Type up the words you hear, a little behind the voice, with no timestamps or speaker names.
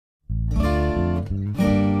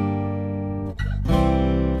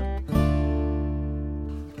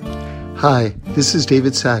Hi, this is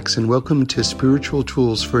David Sachs, and welcome to Spiritual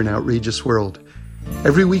Tools for an Outrageous World.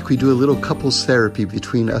 Every week we do a little couples therapy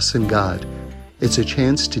between us and God. It's a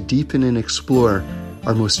chance to deepen and explore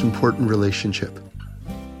our most important relationship.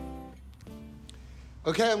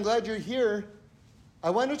 Okay, I'm glad you're here.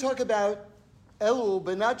 I want to talk about Elul,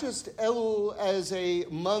 but not just Elul as a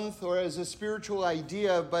month or as a spiritual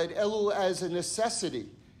idea, but Elul as a necessity.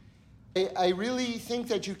 I really think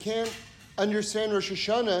that you can't understand Rosh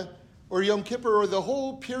Hashanah or Yom Kippur or the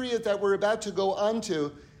whole period that we're about to go on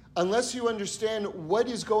to unless you understand what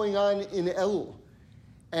is going on in Elul.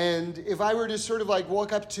 And if I were to sort of like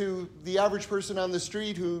walk up to the average person on the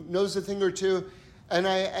street who knows a thing or two, and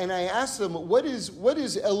I ask them, what is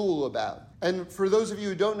Elul about? And for those of you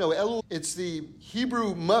who don't know, Elul, it's the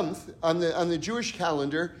Hebrew month on the Jewish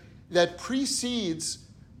calendar that precedes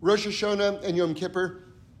Rosh Hashanah and Yom Kippur.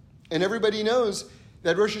 And everybody knows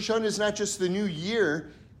that Rosh Hashanah is not just the new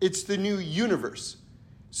year, it's the new universe.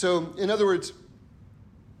 So, in other words,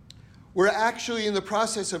 we're actually in the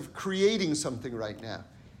process of creating something right now.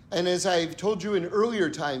 And as I've told you in earlier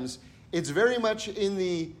times, it's very much in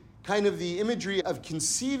the kind of the imagery of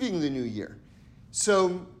conceiving the new year.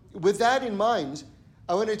 So, with that in mind,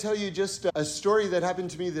 I want to tell you just a story that happened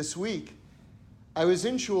to me this week. I was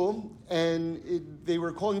in shul, and they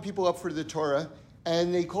were calling people up for the Torah,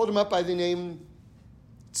 and they called him up by the name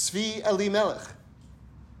Tzvi Elimelech.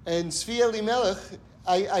 And Tzvi Elimelech,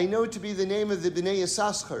 I know to be the name of the Bnei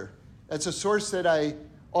Yissaschar. That's a source that I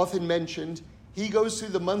often mentioned. He goes through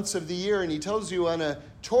the months of the year and he tells you on a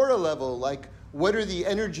Torah level, like, what are the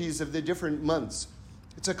energies of the different months.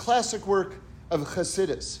 It's a classic work of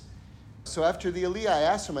Chassidus. So after the Aliyah, I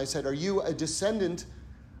asked him, I said, are you a descendant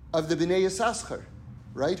of the Bnei Yissaschar,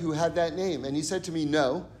 right, who had that name? And he said to me,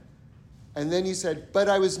 no. And then he said, but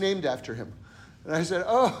I was named after him. And I said,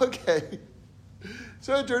 oh, okay.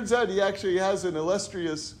 So it turns out he actually has an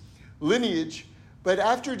illustrious lineage. But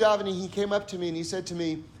after davening, he came up to me and he said to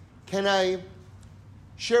me, can I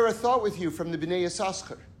share a thought with you from the Bnei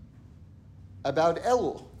Yissaschar about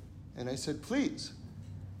Elul? And I said, please.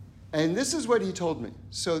 And this is what he told me.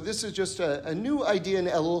 So this is just a new idea in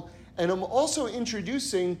Elul. And I'm also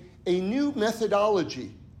introducing a new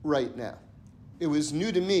methodology right now. It was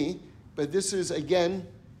new to me, but this is, again,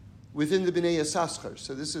 within the Bnei Yissaschar.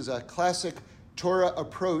 So this is a classic Torah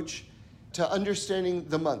approach to understanding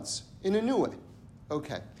the months in a new way.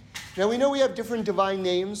 Okay. Now we know we have different divine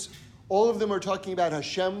names. All of them are talking about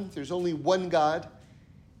Hashem. There's only one God.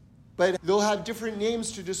 But they'll have different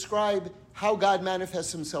names to describe how God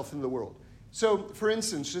manifests himself in the world. So, for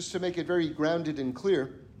instance, just to make it very grounded and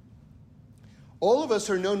clear, all of us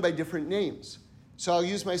are known by different names. So I'll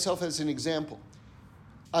use myself as an example.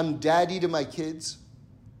 I'm daddy to my kids.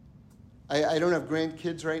 I don't have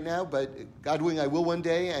grandkids right now, but God willing, I will one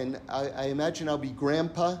day, and I imagine I'll be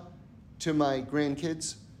grandpa to my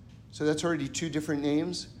grandkids. So that's already two different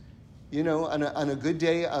names. You know, on a good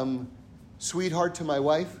day, I'm sweetheart to my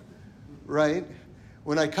wife, right?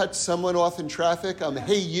 When I cut someone off in traffic, I'm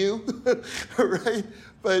hey you, right?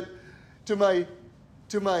 But to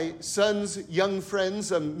my son's young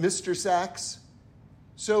friends, I'm Mr. Sachs.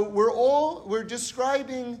 So we're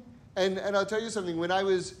describing, and I'll tell you something, when I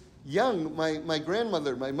was young, my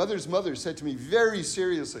grandmother, my mother's mother, said to me very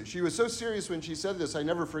seriously, she was so serious when she said this, I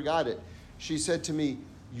never forgot it. She said to me,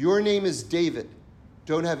 your name is David.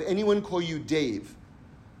 Don't have anyone call you Dave.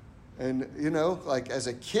 And, you know, like as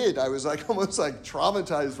a kid, I was like almost like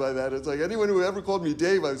traumatized by that. It's like anyone who ever called me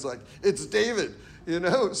Dave, I was like, it's David, you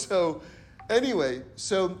know? So anyway,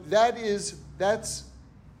 so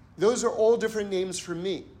those are all different names for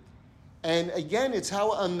me. And again, it's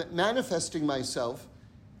how I'm manifesting myself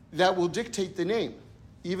that will dictate the name,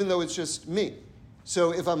 even though it's just me.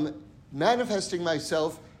 So if I'm manifesting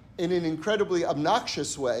myself in an incredibly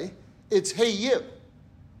obnoxious way, it's hey you.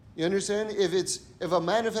 You understand? If I'm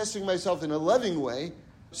manifesting myself in a loving way,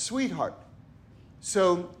 sweetheart.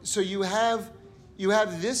 So you have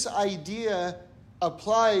this idea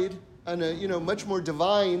applied on a much more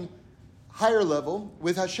divine, higher level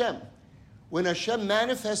with Hashem. When Hashem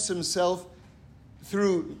manifests himself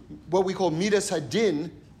through what we call midas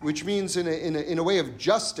hadin, which means in a way of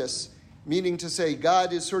justice, meaning to say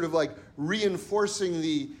God is sort of like reinforcing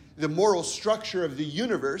the moral structure of the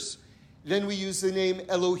universe, then we use the name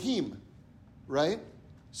Elohim, right?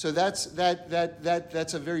 So that's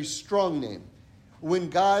a very strong name. When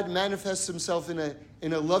God manifests himself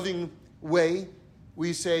in a loving way,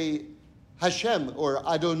 we say Hashem or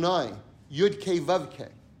Adonai, Yud Ke Vav Ke,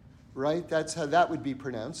 right? That's how that would be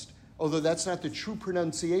pronounced, although that's not the true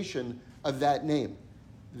pronunciation of that name.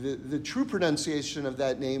 The true pronunciation of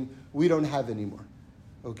that name we don't have anymore.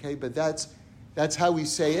 Okay, but that's how we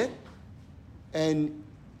say it. And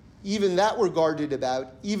even that we're guarded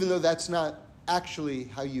about, even though that's not actually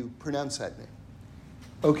how you pronounce that name.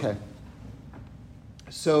 Okay.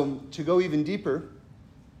 So to go even deeper,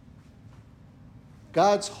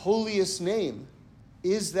 God's holiest name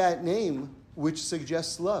is that name which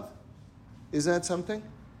suggests love. Isn't that something?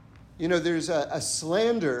 You know, there's a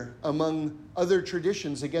slander among other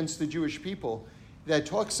traditions against the Jewish people that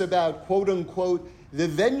talks about, quote unquote, the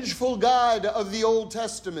vengeful God of the Old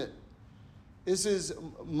Testament. This is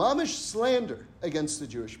mamish slander against the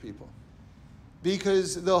Jewish people.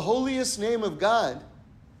 Because the holiest name of God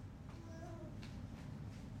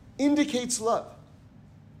indicates love.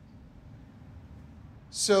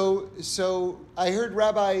 So I heard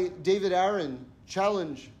Rabbi David Aaron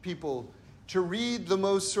challenge people to read the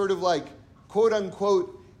most sort of like, quote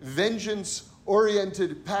unquote,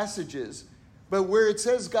 vengeance-oriented passages, but where it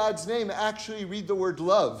says God's name, actually read the word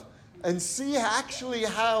love and see actually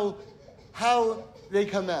how they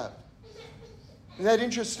come out. Isn't that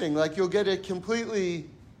interesting? Like you'll get a completely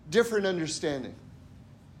different understanding.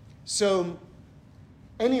 So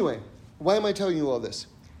anyway, why am I telling you all this?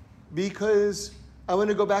 Because I want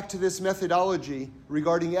to go back to this methodology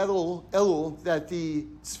regarding Elul that the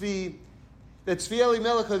Tzvi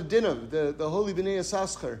Elimelech of Dinam, the holy Bnei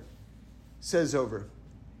Yissaschar, says over.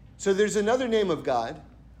 So there's another name of God,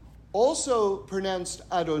 also pronounced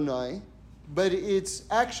Adonai, but it's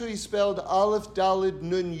actually spelled Aleph Daled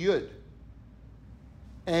Nun Yud.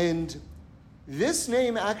 And this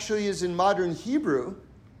name actually is in modern Hebrew,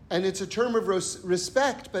 and it's a term of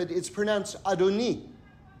respect, but it's pronounced Adoni.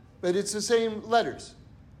 But it's the same letters.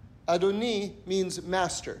 Adoni means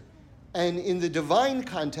master. And in the divine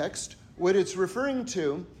context, what it's referring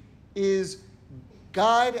to is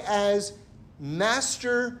God as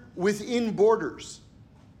master within borders.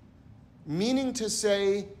 Meaning to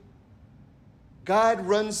say, God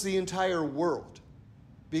runs the entire world.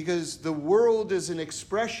 Because the world is an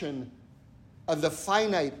expression of the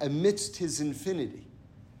finite amidst his infinity.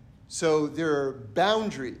 So there are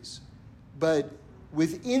boundaries, but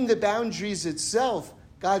within the boundaries itself,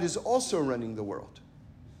 God is also running the world.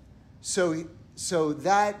 So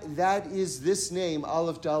that is this name,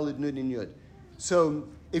 Aleph Daled Nun and Yud. So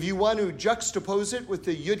if you want to juxtapose it with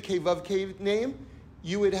the Yud Kei Vav Kei name,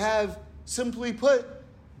 you would have simply put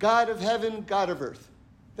God of heaven, God of earth.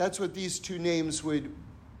 That's what these two names would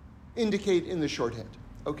indicate in the shorthand.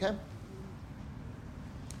 Okay?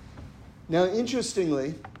 Now,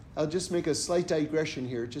 interestingly, I'll just make a slight digression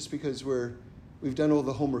here, just because we've done all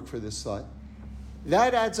the homework for this thought.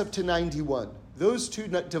 That adds up to 91. Those two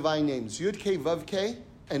divine names, Yud Kei Vav Kei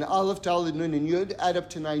and Aleph Daled Nun and Yud, add up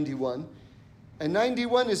to 91. And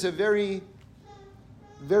 91 is a very,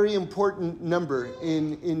 very important number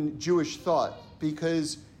in Jewish thought,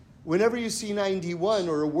 because whenever you see 91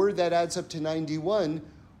 or a word that adds up to 91,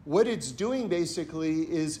 what it's doing basically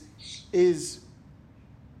is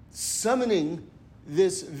summoning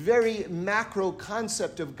this very macro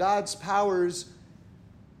concept of God's powers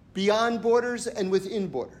beyond borders and within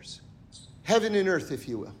borders. Heaven and earth, if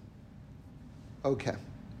you will. Okay.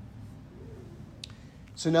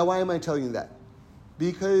 So now why am I telling you that?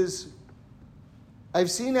 Because I've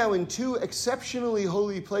seen now in two exceptionally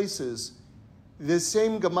holy places the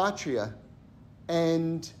same gematria,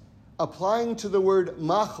 and applying to the word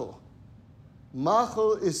machel.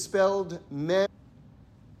 Machel is spelled mem,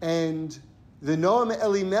 and the Noam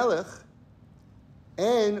Elimelech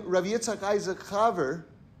and Rav Yitzchak Isaac Chaver,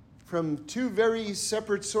 from two very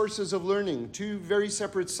separate sources of learning, two very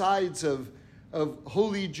separate sides of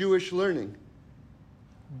holy Jewish learning,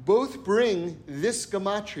 both bring this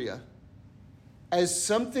gematria as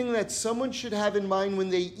something that someone should have in mind when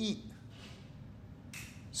they eat.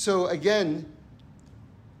 So again,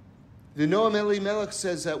 the Noam Elimelech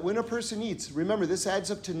says that when a person eats, remember this adds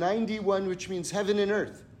up to 91, which means heaven and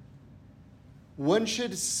earth. One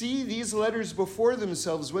should see these letters before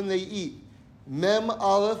themselves when they eat. Mem,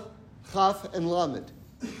 Aleph, Chaf, and Lamed.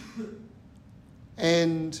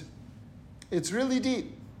 And it's really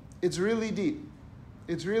deep. It's really deep.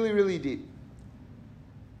 It's really, really deep.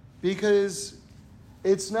 Because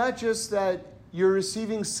it's not just that you're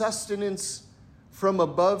receiving sustenance from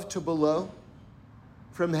above to below,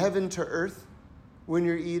 from heaven to earth when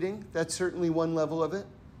you're eating. That's certainly one level of it.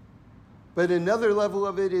 But another level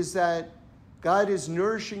of it is that God is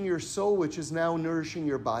nourishing your soul, which is now nourishing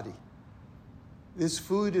your body. This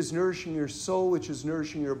food is nourishing your soul, which is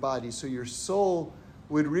nourishing your body. So your soul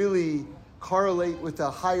would really correlate with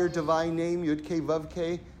the higher divine name, Yud Kei Vav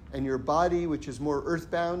Kei, and your body, which is more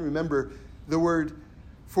earthbound. Remember, the word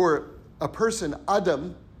for a person,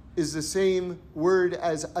 Adam, is the same word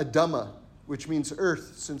as Adama, which means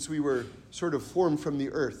earth, since we were sort of formed from the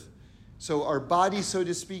earth. So our body, so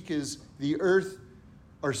to speak, is the earth.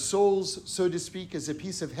 Our souls, so to speak, is a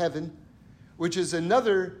piece of heaven, which is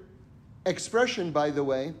another expression, by the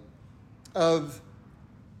way, of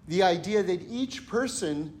the idea that each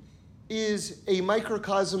person is a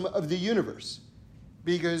microcosm of the universe,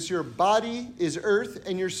 because your body is earth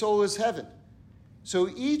and your soul is heaven. So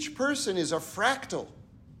each person is a fractal,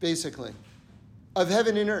 basically, of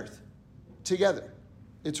heaven and earth together.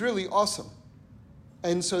 It's really awesome.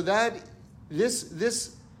 And so that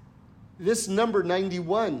this number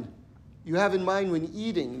 91 you have in mind when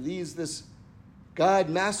eating, this God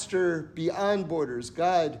master beyond borders,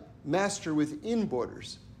 God master within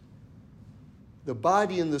borders. The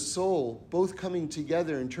body and the soul both coming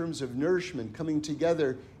together in terms of nourishment, coming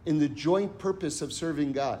together in the joint purpose of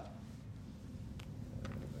serving God.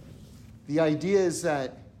 The idea is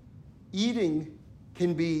that eating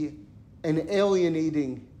can be an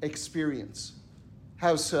alienating experience.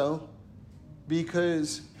 How so?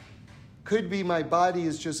 Because could be my body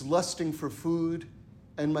is just lusting for food,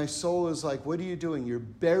 and my soul is like, what are you doing? You're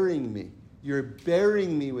burying me. You're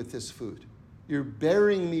burying me with this food. You're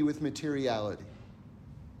burying me with materiality.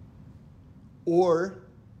 Or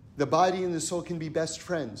the body and the soul can be best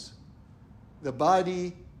friends. The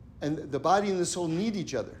body and the soul need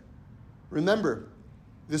each other. Remember,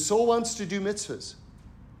 the soul wants to do mitzvahs,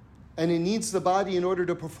 and it needs the body in order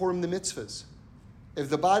to perform the mitzvahs. If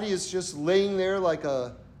the body is just laying there like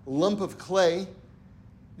a lump of clay,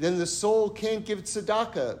 then the soul can't give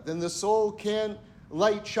tzedakah. Then the soul can't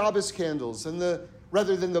light Shabbos candles, unless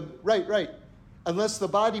the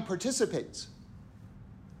body participates.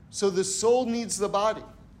 So the soul needs the body.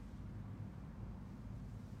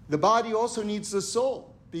 The body also needs the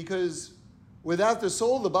soul, because without the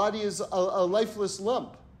soul, the body is a lifeless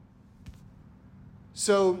lump.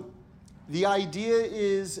 So the idea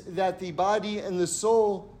is that the body and the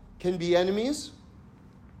soul can be enemies,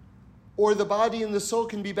 or the body and the soul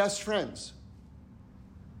can be best friends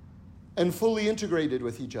and fully integrated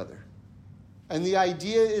with each other. And the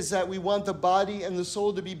idea is that we want the body and the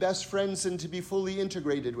soul to be best friends and to be fully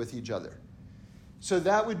integrated with each other. So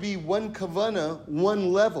that would be one kavanah,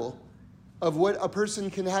 one level of what a person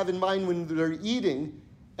can have in mind when they're eating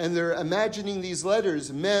and they're imagining these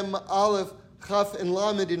letters, Mem, Aleph, Chaf, and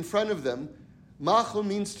Lamed in front of them. Machal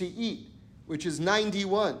means to eat, which is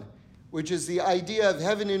 91, which is the idea of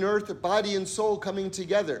heaven and earth, body and soul coming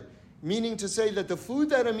together, meaning to say that the food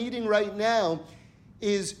that I'm eating right now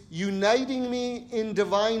is uniting me in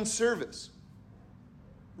divine service.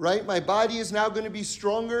 Right? My body is now going to be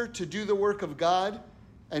stronger to do the work of God,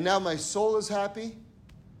 and now my soul is happy.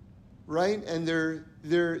 Right? And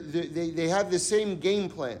they have the same game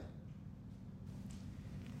plan.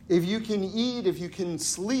 If you can eat, if you can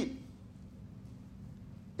sleep,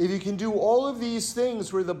 if you can do all of these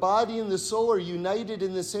things where the body and the soul are united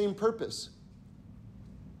in the same purpose,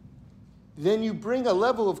 then you bring a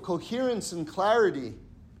level of coherence and clarity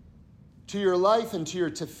to your life and to your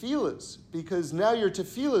tefillahs, because now your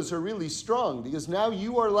tefillahs are really strong, because now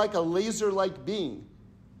you are like a laser-like being.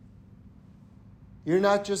 You're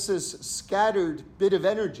not just this scattered bit of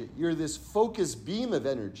energy. You're this focused beam of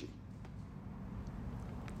energy.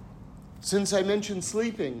 Since I mentioned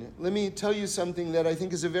sleeping, let me tell you something that I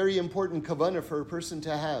think is a very important kavanah for a person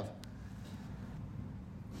to have.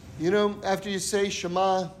 You know, after you say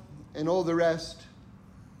Shema and all the rest,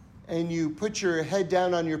 and you put your head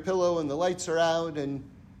down on your pillow and the lights are out and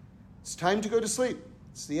it's time to go to sleep.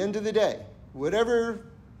 It's the end of the day. Whatever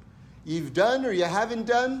you've done or you haven't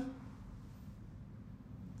done,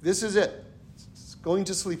 this is it. It's going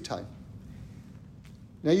to sleep time.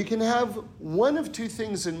 Now you can have one of two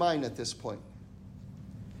things in mind at this point.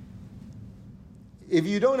 If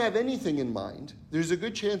you don't have anything in mind, there's a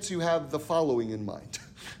good chance you have the following in mind.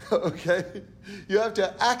 Okay? You have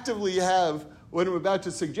to actively have what I'm about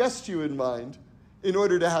to suggest to you in mind in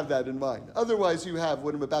order to have that in mind. Otherwise, you have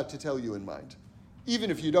what I'm about to tell you in mind. Even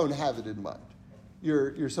if you don't have it in mind.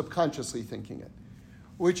 You're subconsciously thinking it.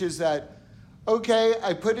 Which is that, okay,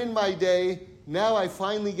 I put in my day, now I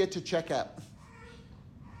finally get to check out.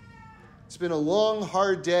 It's been a long,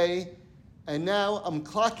 hard day, and now I'm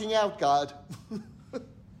clocking out, God.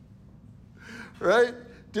 Right?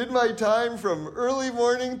 Did my time from early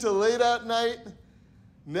morning to late at night.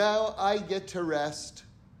 Now I get to rest.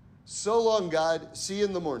 So long, God. See you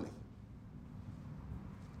in the morning.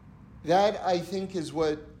 That, I think, is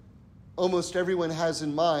what almost everyone has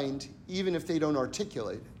in mind, even if they don't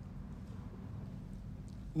articulate it.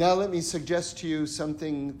 Now let me suggest to you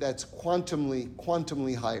something that's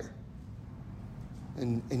quantumly higher.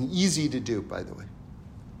 and easy to do, by the way.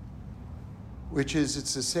 Which is,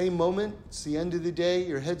 it's the same moment, it's the end of the day,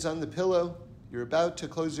 your head's on the pillow, you're about to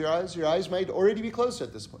close your eyes might already be closed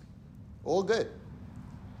at this point. All good.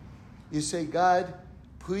 You say, God,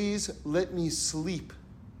 please let me sleep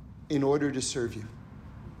in order to serve you.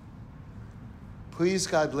 Please,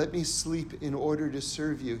 God, let me sleep in order to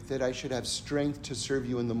serve you, that I should have strength to serve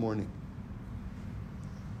you in the morning.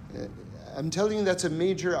 I'm telling you, that's a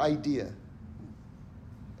major idea.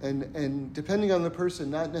 And depending on the person,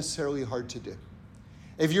 not necessarily hard to do.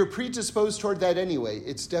 If you're predisposed toward that anyway,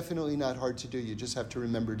 it's definitely not hard to do. You just have to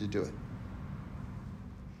remember to do it.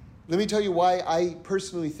 Let me tell you why I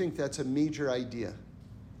personally think that's a major idea.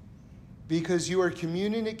 Because you are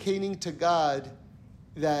communicating to God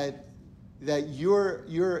that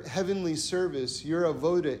your heavenly service, your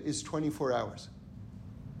avoda, is 24 hours.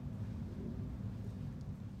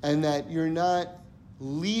 And that you're not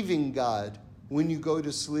leaving God when you go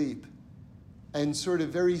to sleep and sort of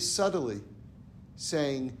very subtly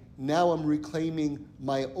saying, now I'm reclaiming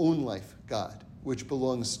my own life, God, which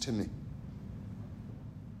belongs to me.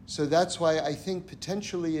 So that's why I think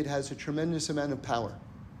potentially it has a tremendous amount of power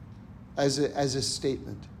as a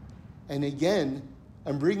statement. And again,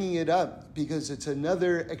 I'm bringing it up because it's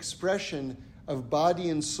another expression of body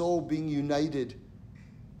and soul being united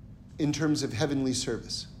in terms of heavenly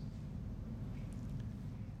service.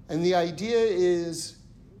 And the idea is,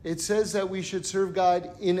 it says that we should serve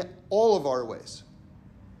God in all of our ways.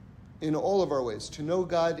 In all of our ways. To know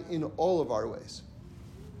God in all of our ways.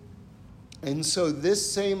 And so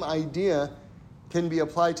this same idea can be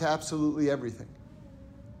applied to absolutely everything.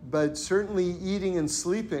 But certainly eating and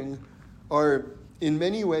sleeping are, in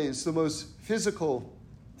many ways, the most physical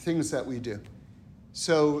things that we do.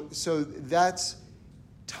 So that's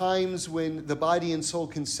times when the body and soul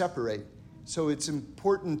can separate. So it's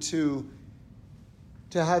important to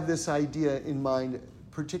have this idea in mind,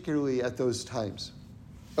 particularly at those times.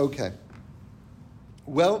 Okay.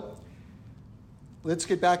 Well, let's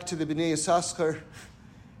get back to the Bnei Yissaschar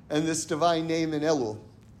and this divine name in Elul.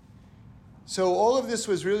 So all of this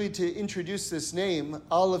was really to introduce this name,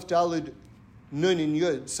 Aleph, Daled, Nun, and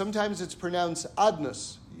Yud. Sometimes it's pronounced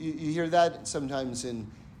Adnos. You hear that sometimes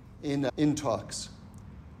in talks.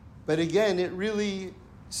 But again, it really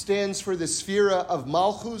stands for the Sphira of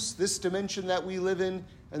Malchus, this dimension that we live in,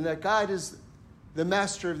 and that God is the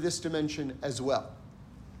master of this dimension as well.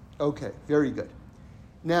 Okay, very good.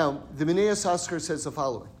 Now, the Bnei Yissaschar says the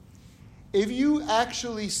following. If you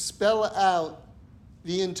actually spell out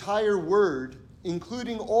the entire word,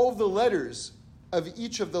 including all the letters of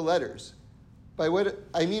each of the letters, by what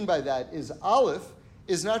I mean by that is Aleph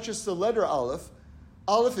is not just the letter Aleph.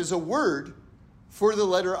 Aleph is a word for the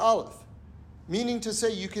letter Aleph. Meaning to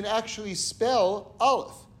say you can actually spell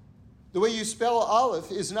Aleph. The way you spell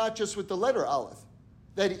Aleph is not just with the letter Aleph.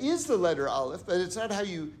 That is the letter Aleph, but it's not how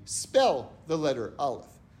you spell the letter Aleph.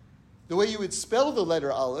 The way you would spell the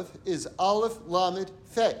letter Aleph is Aleph, Lamed,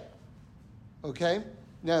 Fe. Okay?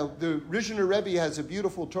 Now, the Rishner Rebbe has a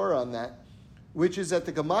beautiful Torah on that, which is that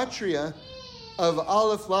the gematria of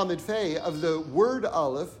Aleph, Lamed, Fe, of the word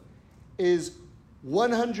Aleph, is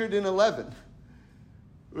 111.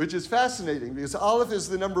 Which is fascinating, because Aleph is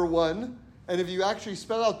the number 1, and if you actually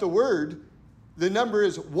spell out the word, the number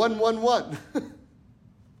is 111.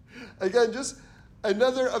 Again, just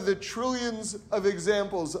another of the trillions of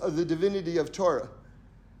examples of the divinity of Torah.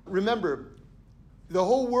 Remember, the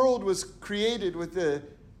whole world was created with the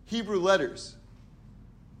Hebrew letters.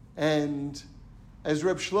 And as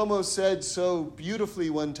Reb Shlomo said so beautifully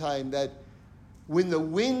one time, that when the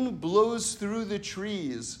wind blows through the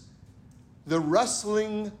trees, the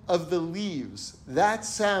rustling of the leaves, that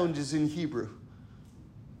sound is in Hebrew.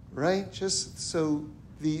 Right? Just so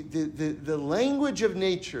the language of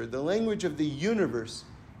nature, the language of the universe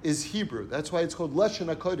is Hebrew. That's why it's called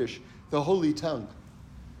Lashon HaKodesh, the holy tongue.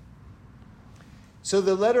 So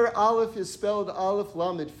the letter Aleph is spelled Aleph,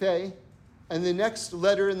 Lamed, Fe, and the next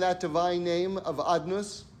letter in that divine name of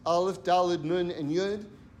Adnos, Aleph, Daled, Nun, and Yud,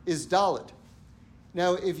 is Daled.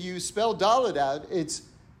 Now, if you spell Daled out, it's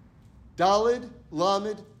Daled,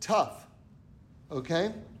 Lamed, Taf.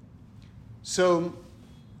 Okay? So,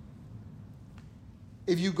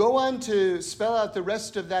 if you go on to spell out the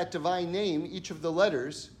rest of that divine name, each of the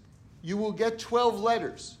letters, you will get 12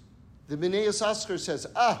 letters. The Bnei Yissaschar says,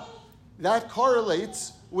 that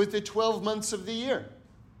correlates with the 12 months of the year.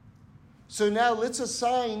 So now let's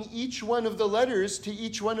assign each one of the letters to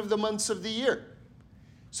each one of the months of the year.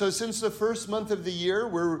 So since the first month of the year,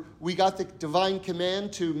 where we got the divine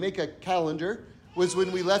command to make a calendar, was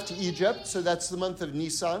when we left Egypt, so that's the month of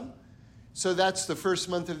Nisan. So that's the first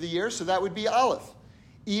month of the year, so that would be Aleph.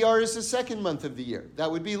 Iyar is the second month of the year. That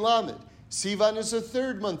would be Lamed. Sivan is the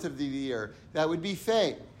third month of the year. That would be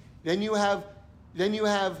Fei. Then you have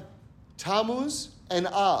Tammuz and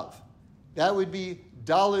Av. That would be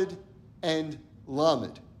Daled and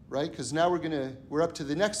Lamed, right? Because now we're up to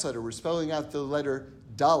the next letter. We're spelling out the letter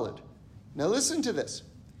Daled. Now listen to this.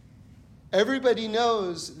 Everybody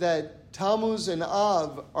knows that Tammuz and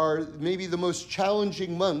Av are maybe the most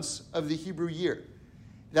challenging months of the Hebrew year.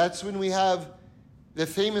 That's when we have the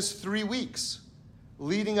famous 3 weeks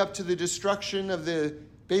leading up to the destruction of the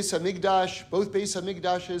Beis HaMikdash, both Beis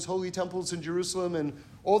HaMikdashes, holy temples in Jerusalem, and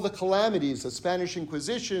all the calamities, the Spanish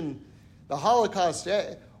Inquisition, the Holocaust,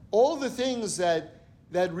 all the things that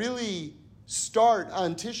really start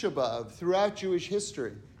on Tisha B'Av throughout Jewish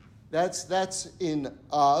history. That's in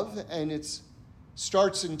Av, and it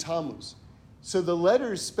starts in Tammuz. So the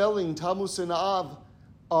letters spelling Tammuz and Av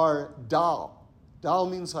are Dal. Dal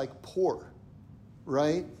means like poor,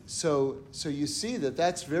 right? So you see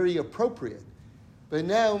that's very appropriate. But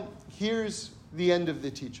now, here's the end of the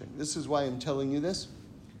teaching. This is why I'm telling you this.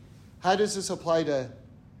 How does this apply to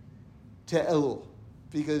Elul?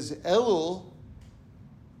 Because Elul,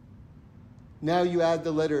 now you add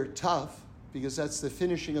the letter Taf, because that's the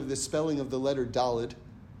finishing of the spelling of the letter Daled.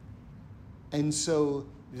 And so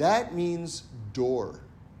that means door.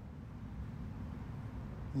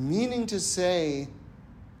 Meaning to say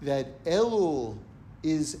that Elul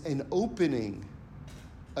is an opening,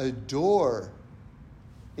 a door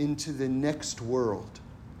into the next world.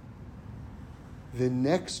 The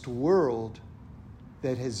next world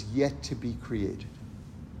that has yet to be created.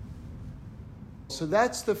 So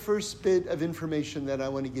that's the first bit of information that I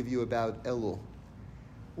want to give you about Elul.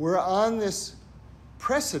 We're on this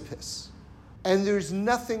precipice, and there's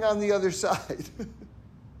nothing on the other side.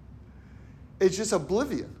 It's just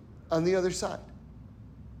oblivion on the other side.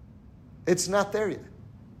 It's not there yet.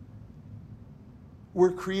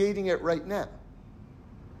 We're creating it right now.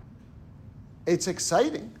 It's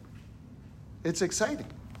exciting. It's exciting.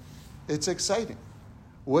 It's exciting.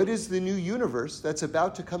 What is the new universe that's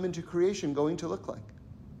about to come into creation going to look like?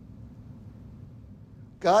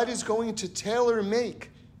 God is going to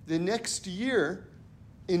tailor-make the next year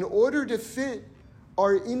in order to fit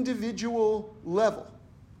our individual level,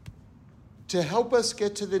 to help us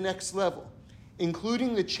get to the next level,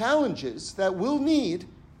 including the challenges that we'll need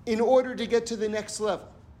in order to get to the next level.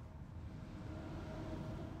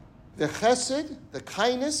 The chesed, the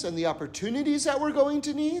kindness, and the opportunities that we're going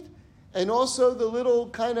to need, and also the little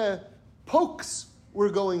kind of pokes we're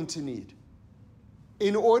going to need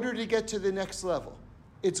in order to get to the next level.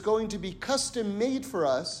 It's going to be custom made for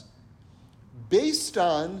us based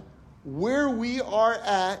on where we are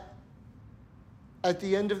at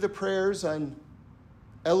the end of the prayers on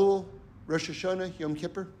Elul, Rosh Hashanah, Yom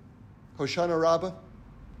Kippur, Hoshana Rabbah.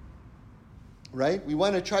 Right? We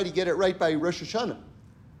want to try to get it right by Rosh Hashanah.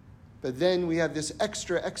 But then we have this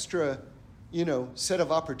extra, set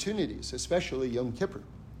of opportunities, especially Yom Kippur,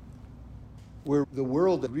 where the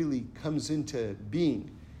world really comes into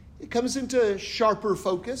being. It comes into sharper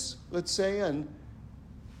focus, let's say, on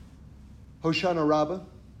Hoshana Rabbah.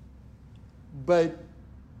 But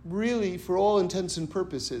really, for all intents and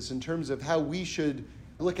purposes, in terms of how we should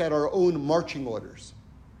look at our own marching orders,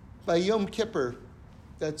 by Yom Kippur,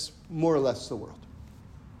 that's more or less the world.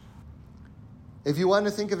 If you want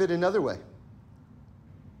to think of it another way,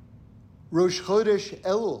 Rosh Chodesh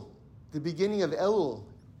Elul, the beginning of Elul,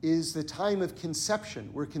 is the time of conception,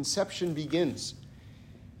 where conception begins.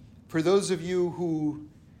 For those of you who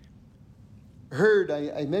heard,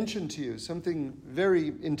 I mentioned to you something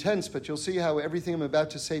very intense, but you'll see how everything I'm about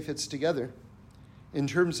to say fits together in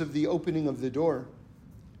terms of the opening of the door.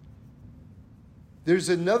 There's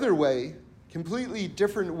another way, completely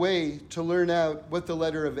different way to learn out what the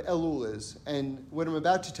letter of Elul is. And what I'm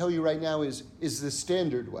about to tell you right now is the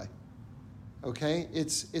standard way. Okay?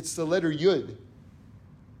 It's the letter Yud,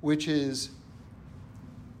 which is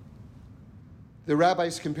the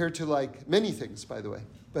rabbis compare to like many things, by the way.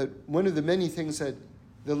 But one of the many things that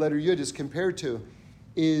the letter Yud is compared to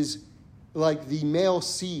is like the male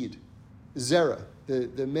seed, Zerah,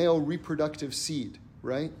 the male reproductive seed,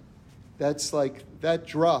 right? That's like, that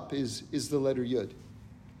drop is the letter Yud.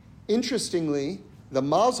 Interestingly, the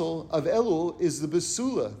mazel of Elul is the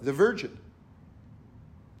Basula, the virgin.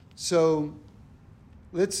 So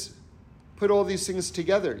let's put all these things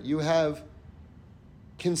together. You have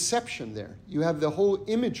conception there. You have the whole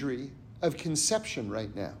imagery of conception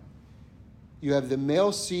right now. You have the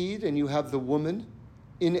male seed and you have the woman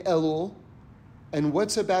in Elul. And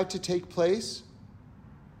what's about to take place?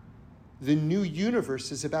 The new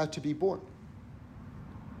universe is about to be born.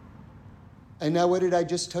 And now what did I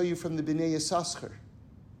just tell you from the B'nai Yissaschar?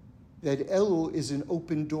 That Elul is an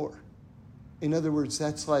open door. In other words,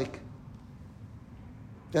 that's the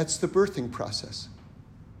birthing process.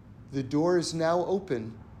 The door is now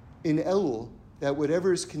open in Elul, that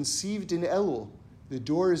whatever is conceived in Elul, the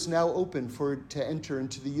door is now open for it to enter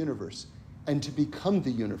into the universe and to become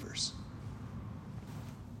the universe.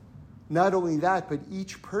 Not only that, but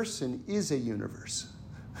each person is a universe.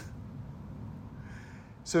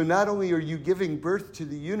 So not only are you giving birth to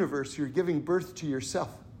the universe, you're giving birth to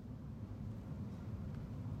yourself.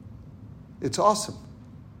 It's awesome.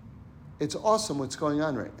 It's awesome what's going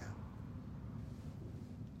on right now.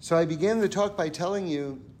 So I began the talk by telling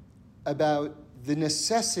you about the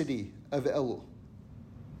necessity of Elul.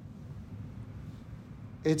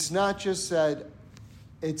 It's not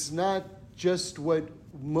just what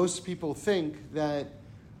most people think that,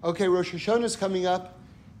 okay, Rosh Hashanah is coming up,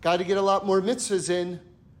 got to get a lot more mitzvahs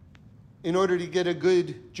in order to get a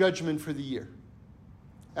good judgment for the year.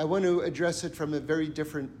 I want to address it from a very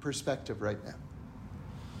different perspective right now.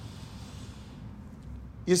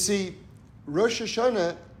 You see, Rosh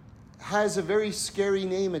Hashanah has a very scary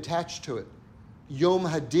name attached to it, Yom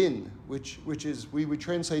Hadin, which is, we would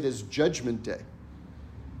translate as Judgment Day,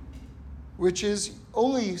 which is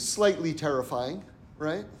only slightly terrifying,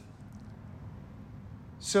 right?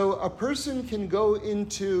 So a person can go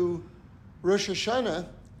into Rosh Hashanah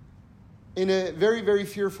in a very, very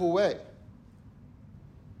fearful way,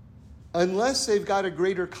 unless they've got a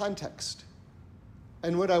greater context.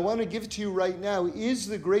 And what I want to give to you right now is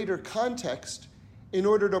the greater context in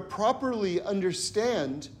order to properly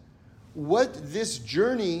understand what this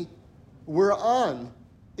journey we're on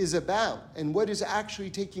is about and what is actually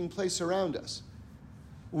taking place around us.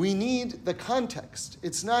 We need the context.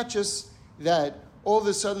 It's not just that all of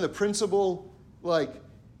a sudden the principal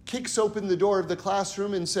kicks open the door of the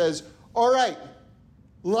classroom and says, all right,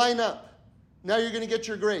 line up. Now you're going to get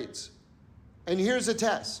your grades. And here's a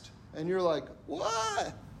test. And you're like,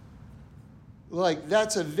 what?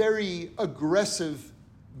 That's a very aggressive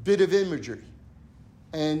bit of imagery.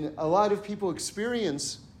 And a lot of people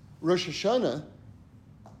experience Rosh Hashanah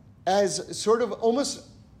as sort of almost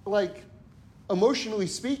emotionally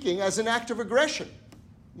speaking, as an act of aggression.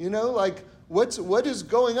 What is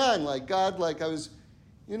going on? God, I was,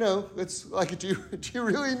 it's do you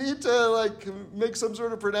really need to make some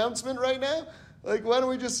sort of pronouncement right now? Why don't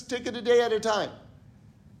we just take it a day at a time?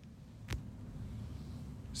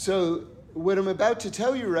 So what I'm about to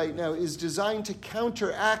tell you right now is designed to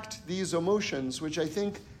counteract these emotions, which I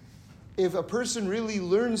think if a person really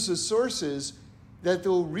learns the sources, that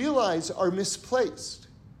they'll realize are misplaced.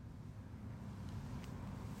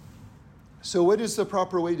 So what is the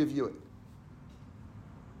proper way to view it?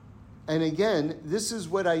 And again, this is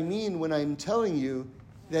what I mean when I'm telling you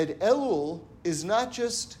that Elul is not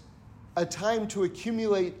just a time to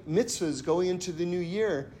accumulate mitzvahs going into the new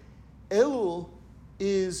year. Elul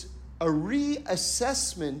is a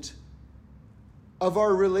reassessment of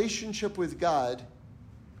our relationship with God.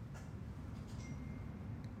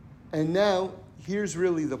 And now, here's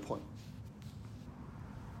really the point.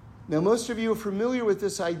 Now, most of you are familiar with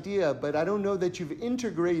this idea, but I don't know that you've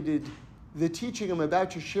integrated the teaching I'm about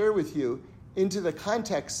to share with you into the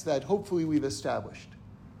context that hopefully we've established.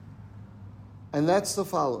 And that's the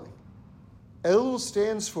following. Elul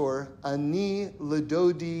stands for Ani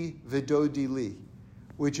Ledodi Vedodi Li,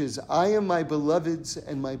 which is I am my beloved's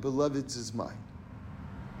and my beloved's is mine.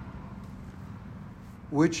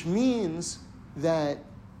 Which means that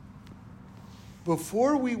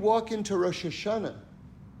before we walk into Rosh Hashanah,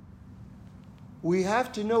 we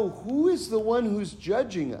have to know who is the one who's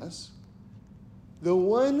judging us. The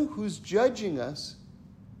one who's judging us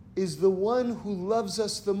is the one who loves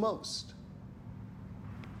us the most.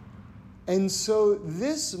 And so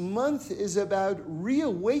this month is about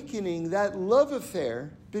reawakening that love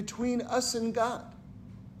affair between us and God.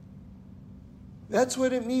 That's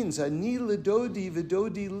what it means, Ani Ledodi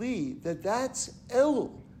Vedodi Li, that's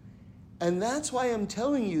Elul. And that's why I'm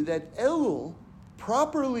telling you that Elul,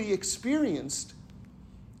 properly experienced,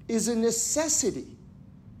 is a necessity.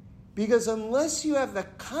 Because unless you have the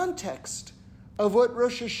context of what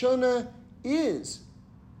Rosh Hashanah is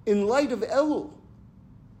in light of Elul,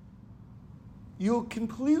 you'll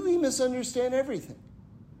completely misunderstand everything.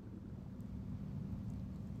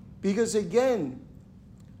 Because again,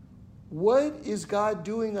 what is God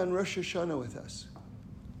doing on Rosh Hashanah with us?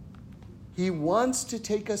 He wants to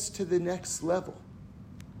take us to the next level.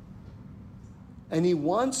 And he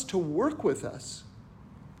wants to work with us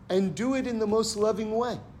and do it in the most loving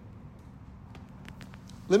way.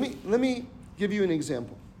 Let me give you an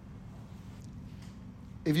example.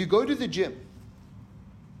 If you go to the gym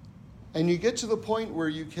and you get to the point where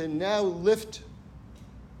you can now lift,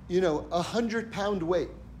 100-pound weight.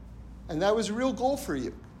 And that was a real goal for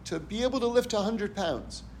you, to be able to lift 100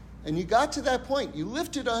 pounds. And you got to that point. You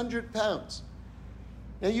lifted 100 pounds.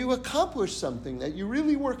 Now you accomplished something that you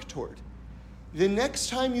really worked toward. The next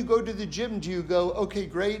time you go to the gym, do you go, okay,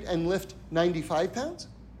 great, and lift 95 pounds?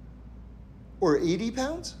 Or 80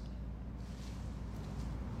 pounds?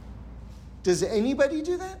 Does anybody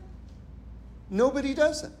do that? Nobody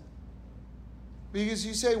does that. Because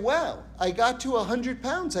you say, wow, I got to 100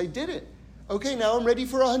 pounds. I did it. Okay, now I'm ready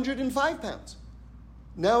for 105 pounds.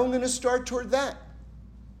 Now I'm going to start toward that.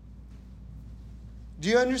 Do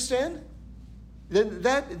you understand? Then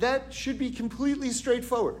that should be completely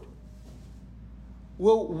straightforward.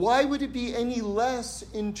 Well, why would it be any less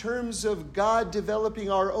in terms of God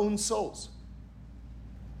developing our own souls?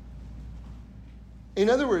 In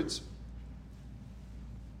other words,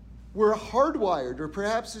 we're hardwired, or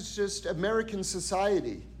perhaps it's just American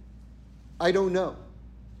society. I don't know.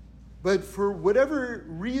 But for whatever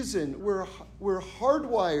reason, we're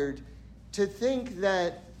hardwired to think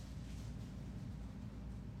that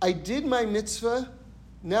I did my mitzvah,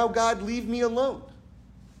 now God leave me alone.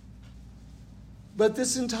 But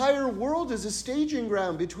this entire world is a staging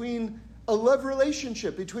ground between a love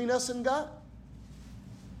relationship between us and God.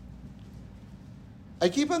 I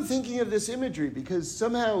keep on thinking of this imagery because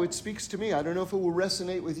somehow it speaks to me. I don't know if it will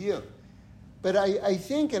resonate with you. But I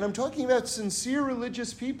think, and I'm talking about sincere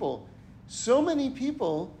religious people, so many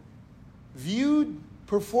people viewed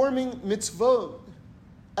performing mitzvot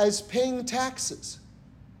as paying taxes.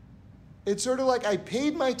 It's sort of like, I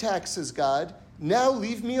paid my taxes, God, now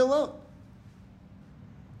leave me alone.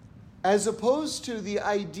 As opposed to the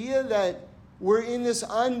idea that we're in this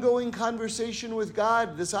ongoing conversation with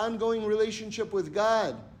God, this ongoing relationship with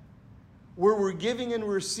God, where we're giving and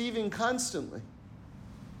receiving constantly.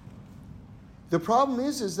 The problem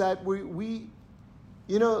is that we,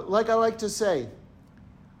 like I like to say,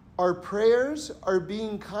 our prayers are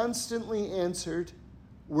being constantly answered.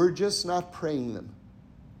 We're just not praying them.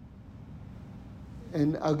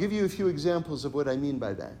 And I'll give you a few examples of what I mean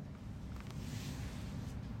by that.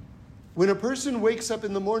 When a person wakes up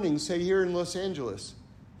in the morning, say here in Los Angeles,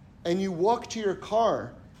 and you walk to your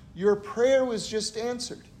car, your prayer was just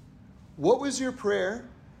answered. What was your prayer?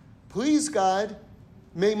 Please, God,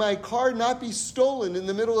 may my car not be stolen in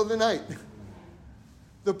the middle of the night.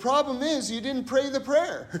 The problem is you didn't pray the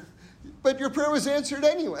prayer, but your prayer was answered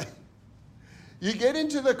anyway. You get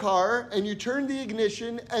into the car and you turn the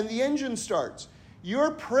ignition and the engine starts.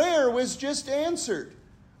 Your prayer was just answered.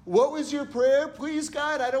 What was your prayer? Please,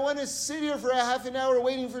 God, I don't want to sit here for a half an hour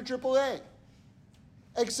waiting for AAA.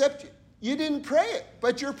 Except you didn't pray it,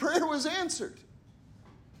 but your prayer was answered.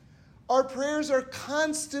 Our prayers are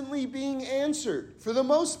constantly being answered, for the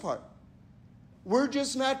most part. We're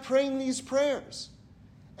just not praying these prayers.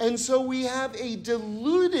 And so we have a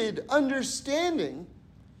diluted understanding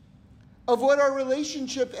of what our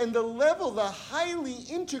relationship and the level, the highly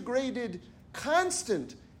integrated,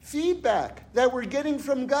 constant feedback that we're getting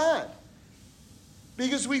from God.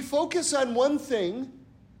 Because we focus on one thing,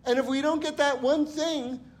 and if we don't get that one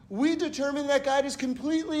thing, we determine that God is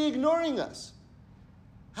completely ignoring us.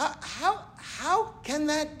 How can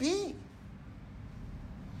that be?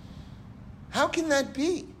 How can that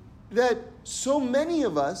be that so many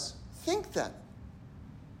of us think that?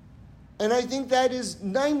 And I think that is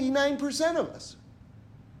 99% of us.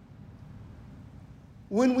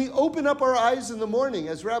 When we open up our eyes in the morning,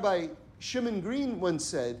 as Rabbi Shimon Green once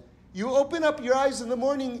said, you open up your eyes in the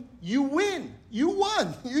morning, you win. You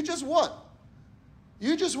won. You just won.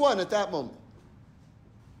 You just won at that moment.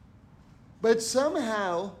 But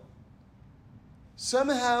somehow,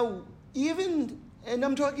 even, and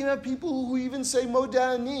I'm talking about people who even say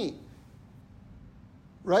moda'ani,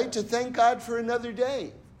 right? To thank God for another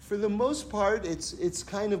day. For the most part, it's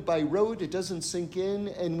kind of by rote. It doesn't sink in.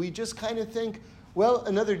 And we just kind of think, well,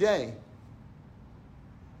 another day.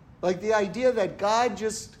 Like the idea that God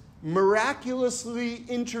just miraculously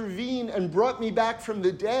intervened and brought me back from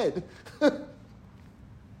the dead.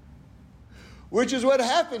 Which is what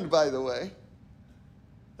happened, by the way.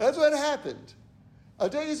 That's what happened. I'll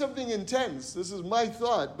tell you something intense. This is my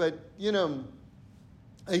thought, but,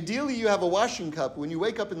 ideally you have a washing cup. When you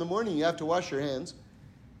wake up in the morning, you have to wash your hands.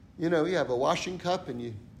 You have a washing cup and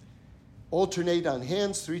you alternate on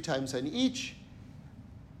hands 3 times on each.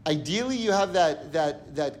 Ideally, you have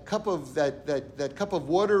that cup of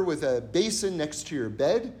water with a basin next to your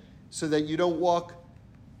bed so that you don't walk,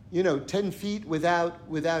 10 feet without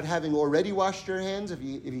having already washed your hands. If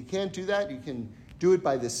you can't do that, you can do it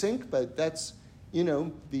by the sink, but that's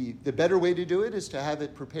the better way to do it is to have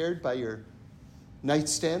it prepared by your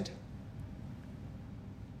nightstand.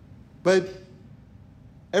 But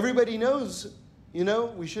everybody knows,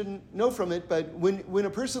 we shouldn't know from it, but when a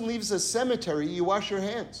person leaves a cemetery, you wash your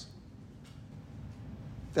hands.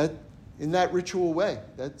 That, in that ritual way,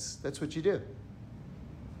 that's what you do.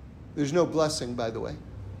 There's no blessing, by the way.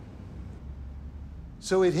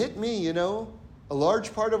 So it hit me, a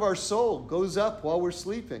large part of our soul goes up while we're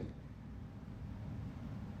sleeping.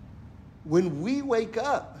 When we wake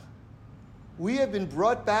up, we have been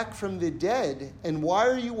brought back from the dead. And why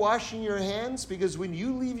are you washing your hands? Because when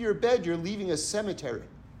you leave your bed, you're leaving a cemetery.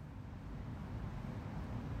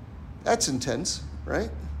 That's intense,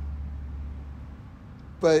 right?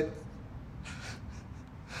 But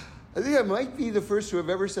I think I might be the first to have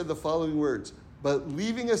ever said the following words, but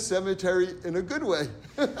leaving a cemetery in a good way.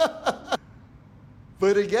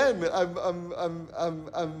 But again,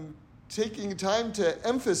 I'm taking time to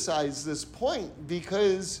emphasize this point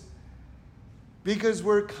because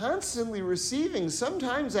we're constantly receiving,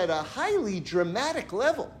 sometimes at a highly dramatic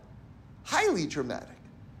level. Highly dramatic.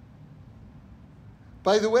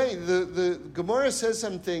 By the way, the Gemara says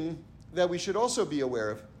something that we should also be aware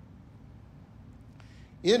of.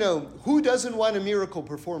 Who doesn't want a miracle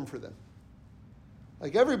performed for them?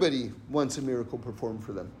 Like everybody wants a miracle performed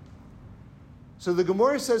for them. So the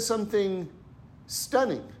Gemara says something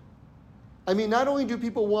stunning. I mean, not only do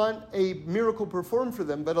people want a miracle performed for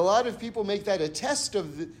them, but a lot of people make that a test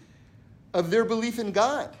of their belief in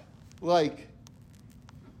God. Like,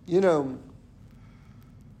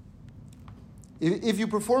 if you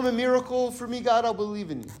perform a miracle for me, God, I'll believe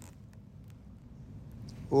in you.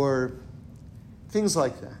 Or things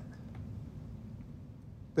like that.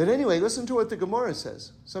 But anyway, listen to what the Gemara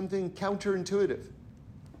says. Something counterintuitive.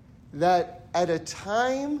 That at a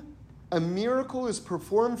time a miracle is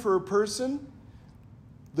performed for a person,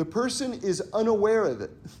 the person is unaware of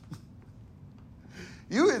it.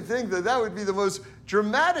 You would think that would be the most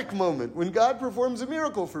dramatic moment when God performs a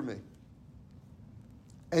miracle for me.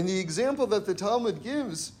 And the example that the Talmud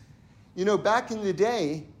gives, back in the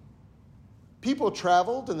day, people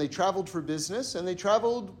traveled, and they traveled for business, and they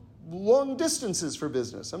traveled long distances for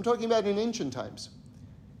business. I'm talking about in ancient times.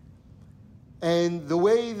 And the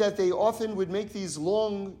way that they often would make these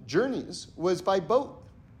long journeys was by boat.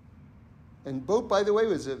 And boat, by the way,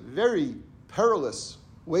 was a very perilous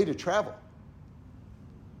way to travel.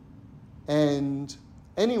 And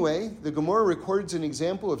anyway, the Gemara records an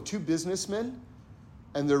example of two businessmen,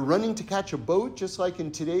 and they're running to catch a boat, just like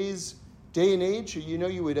in today's day and age.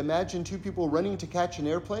 You would imagine two people running to catch an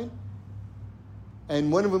airplane.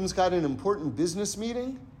 And one of them's got an important business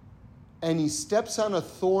meeting, and he steps on a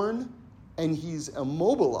thorn, and he's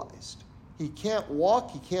immobilized. He can't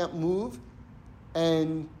walk, he can't move,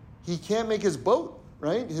 and he can't make his boat,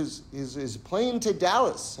 right? His plane to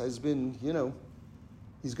Dallas has been,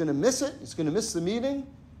 he's going to miss it. He's going to miss the meeting.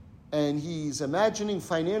 And he's imagining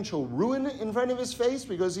financial ruin in front of his face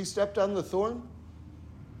because he stepped on the thorn.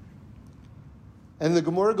 And the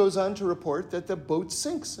Gemara goes on to report that the boat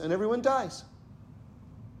sinks and everyone dies.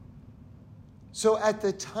 So at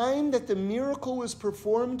the time that the miracle was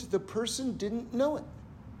performed, the person didn't know it.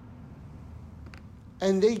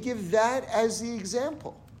 And they give that as the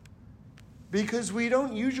example. Because we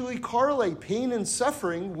don't usually correlate pain and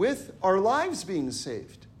suffering with our lives being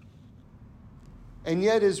saved. And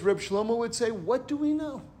yet, as Reb Shlomo would say, what do we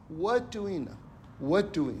know? What do we know?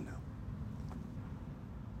 What do we know?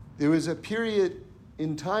 There was a period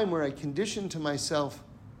in time where I conditioned to myself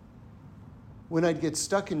when I'd get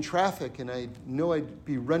stuck in traffic and I know I'd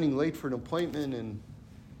be running late for an appointment and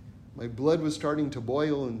my blood was starting to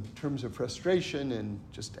boil in terms of frustration and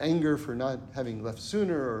just anger for not having left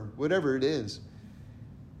sooner or whatever it is.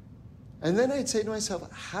 And then I'd say to myself,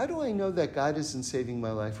 how do I know that God isn't saving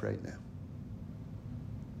my life right now?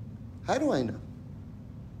 How do I know?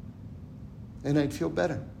 And I'd feel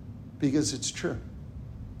better because it's true.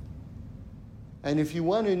 And if you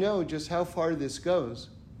want to know just how far this goes,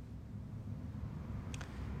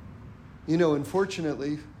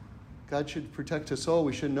 unfortunately, God should protect us all.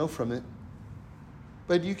 We should know from it.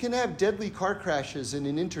 But you can have deadly car crashes in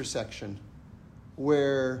an intersection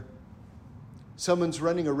where someone's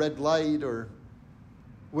running a red light or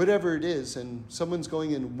whatever it is, and someone's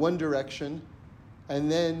going in one direction, and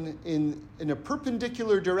then in a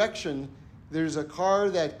perpendicular direction, there's a car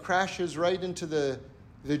that crashes right into the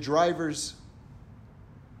driver's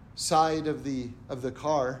side of the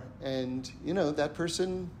car, and that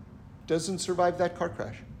person doesn't survive that car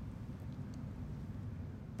crash.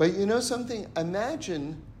 But something?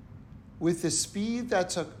 Imagine with the speed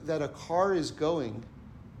that a car is going,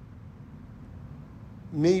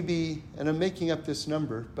 maybe, and I'm making up this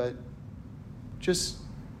number, but just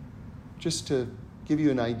to give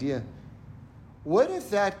you an idea, what if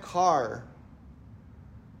that car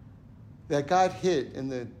that got hit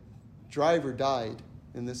and the driver died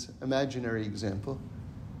in this imaginary example,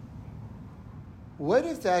 what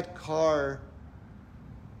if that car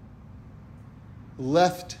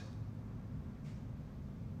left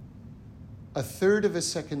a third of a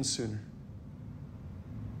second sooner?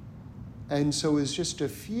 And so it was just a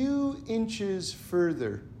few inches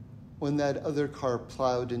further when that other car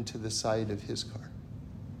plowed into the side of his car.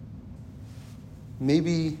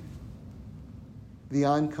 Maybe the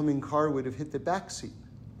oncoming car would have hit the back seat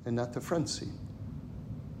and not the front seat,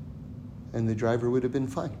 and the driver would have been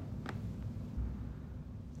fine.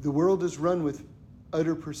 The world is run with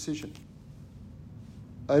utter precision.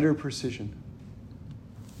 Utter precision.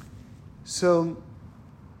 So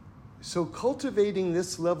cultivating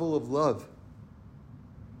this level of love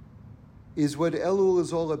is what Elul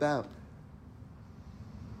is all about.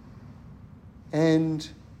 And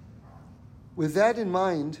with that in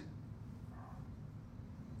mind,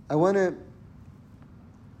 I want to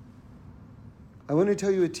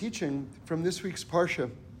tell you a teaching from this week's Parsha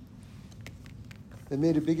that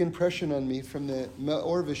made a big impression on me from the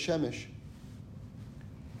Ma'or V'Shemesh.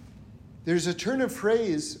 There's a turn of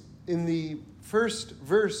phrase in the first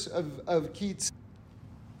verse of Keats,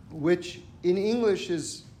 which in English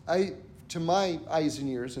is, to my eyes and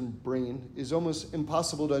ears and brain, is almost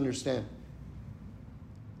impossible to understand.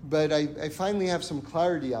 But I finally have some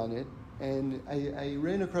clarity on it, and I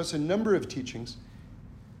ran across a number of teachings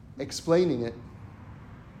explaining it.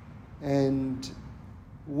 And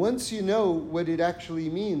once you know what it actually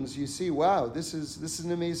means, you see, wow, this is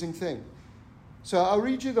an amazing thing. So I'll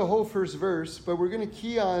read you the whole first verse, but we're going to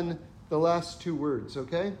key on the last two words,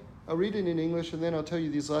 okay? I'll read it in English, and then I'll tell you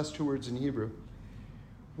these last two words in Hebrew.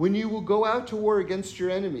 When you will go out to war against your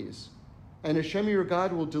enemies, and Hashem your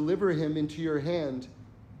God will deliver him into your hand,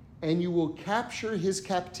 and you will capture his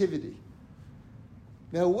captivity.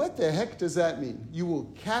 Now, what the heck does that mean? You will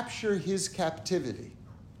capture his captivity.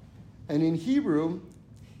 And in Hebrew,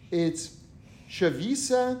 it's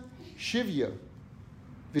shavisa shivyo,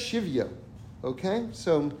 v'shivyo. Okay?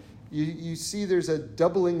 So you see there's a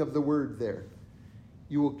doubling of the word there.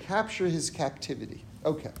 You will capture his captivity.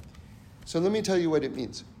 Okay. So let me tell you what it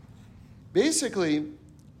means. Basically,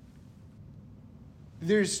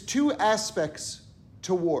 there's two aspects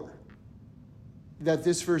to war that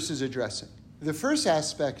this verse is addressing. The first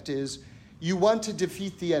aspect is you want to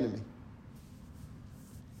defeat the enemy.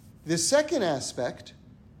 The second aspect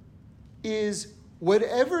is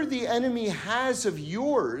whatever the enemy has of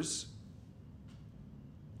yours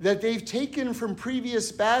that they've taken from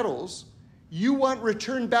previous battles, you want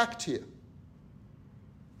returned back to you.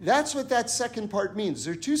 That's what that second part means.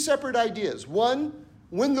 They're two separate ideas. One,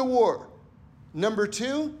 win the war. Number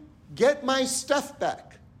two, get my stuff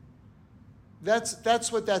back.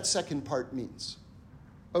 That's what that second part means.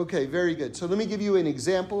 Okay, very good. So let me give you an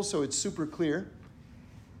example so it's super clear.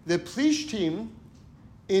 The Plishtim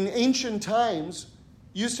in ancient times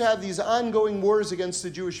used to have these ongoing wars against the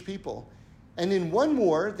Jewish people. And in one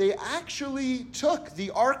war, they actually took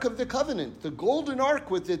the Ark of the Covenant, the golden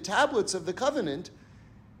ark with the tablets of the covenant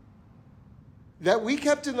that we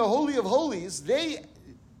kept in the Holy of Holies.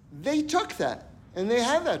 They took that, and they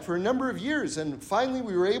had that for a number of years. And finally,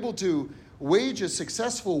 we were able to wage a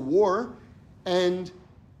successful war and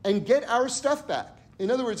get our stuff back.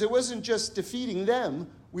 In other words, it wasn't just defeating them.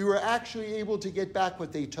 We were actually able to get back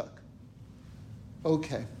what they took.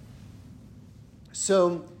 Okay.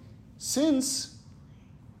 So, since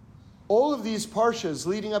all of these parshas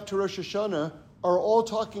leading up to Rosh Hashanah are all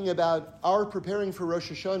talking about our preparing for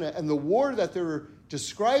Rosh Hashanah, and the war that they're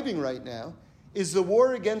describing right now is the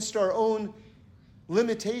war against our own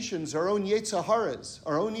limitations, our own Yetzaharas,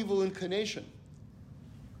 our own evil inclination.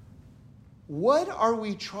 What are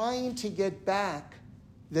we trying to get back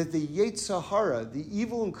that the Yetzahara, the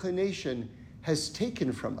evil inclination, has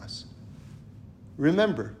taken from us?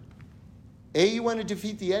 Remember, A, you want to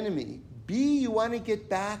defeat the enemy. B, you want to get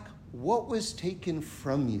back what was taken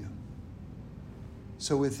from you.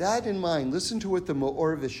 So with that in mind, listen to what the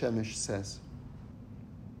Ma'or V'Shemesh says.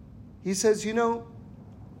 He says,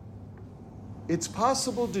 it's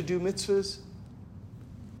possible to do mitzvahs,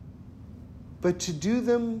 but to do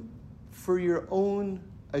them for your own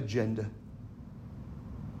agenda.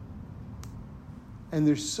 And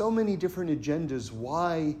there's so many different agendas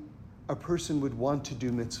why a person would want to do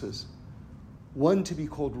mitzvahs. One to be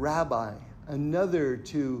called rabbi, another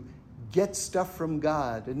to get stuff from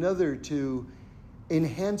God, another to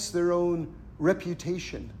enhance their own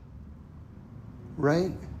reputation.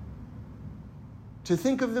 right? To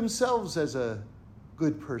think of themselves as a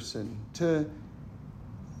good person,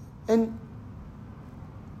 and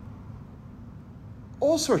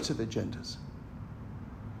all sorts of agendas.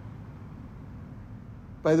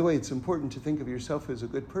 By the way, it's important to think of yourself as a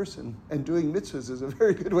good person, and doing mitzvahs is a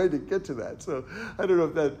very good way to get to that. So I don't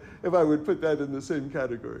know if I would put that in the same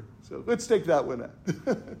category. So let's take that one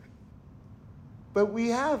out. But we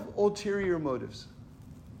have ulterior motives.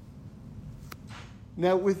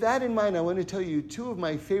 Now, with that in mind, I want to tell you two of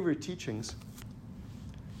my favorite teachings.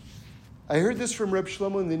 I heard this from Reb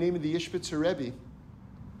Shlomo in the name of the Ishbitzer Rebbe.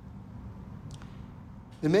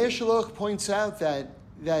 The Meir Shaloch points out that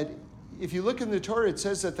if you look in the Torah, it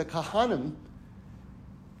says that the Kahanim,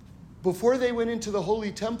 before they went into the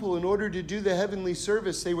Holy Temple in order to do the heavenly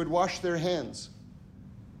service, they would wash their hands.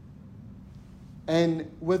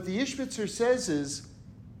 And what the Ishbitzer says is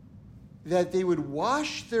that they would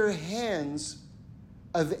wash their hands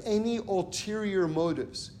of any ulterior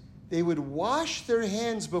motives. They would wash their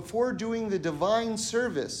hands before doing the divine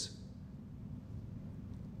service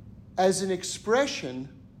as an expression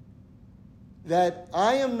that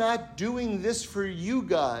I am not doing this for you,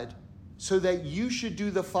 God, so that you should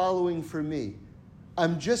do the following for me.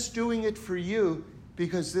 I'm just doing it for you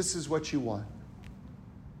because this is what you want.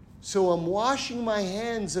 So I'm washing my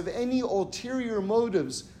hands of any ulterior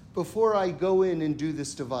motives before I go in and do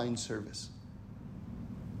this divine service.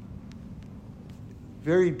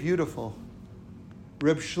 Very beautiful.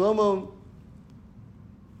 Reb Shlomo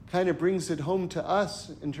kind of brings it home to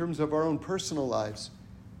us in terms of our own personal lives.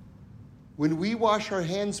 When we wash our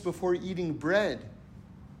hands before eating bread,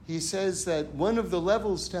 he says that one of the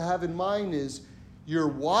levels to have in mind is you're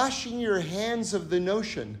washing your hands of the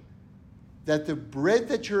notion that the bread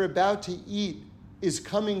that you're about to eat is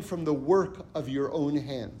coming from the work of your own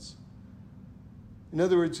hands. In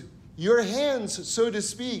other words, your hands, so to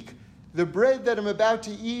speak, the bread that I'm about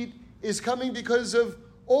to eat is coming because of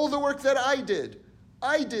all the work that I did.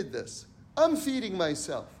 I did this. I'm feeding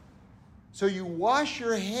myself. So you wash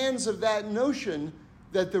your hands of that notion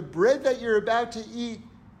that the bread that you're about to eat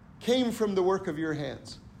came from the work of your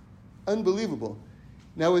hands. Unbelievable.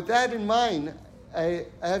 Now, with that in mind, I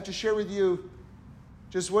have to share with you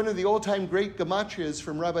just one of the all-time great gematrias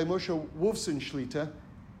from Rabbi Moshe Wolfson Shlita,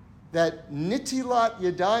 that nitilat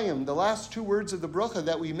yadayim, the last two words of the bracha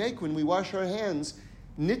that we make when we wash our hands,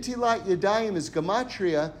 nitilat yadayim is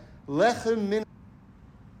gematria, lechem min,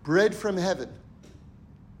 bread from heaven.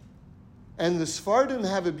 And the Sephardim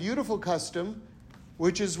have a beautiful custom,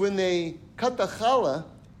 which is when they cut the challah,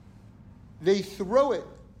 they throw it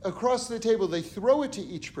across the table. They throw it to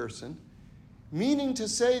each person, meaning to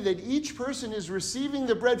say that each person is receiving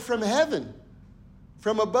the bread from heaven,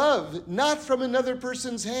 from above, not from another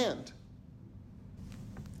person's hand.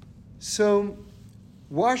 So,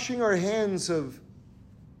 washing our hands of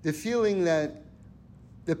the feeling that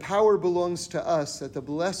the power belongs to us, that the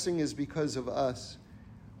blessing is because of us,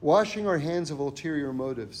 washing our hands of ulterior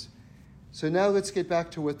motives. So now let's get back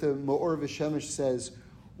to what the Ma'or V'Shemesh says.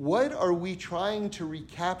 What are we trying to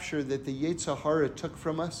recapture that the Yetzer Hara took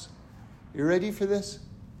from us? You ready for this?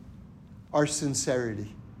 Our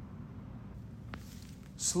sincerity.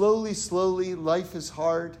 Slowly, slowly, life is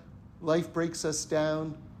hard. Life breaks us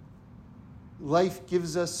down. Life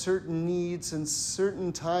gives us certain needs, and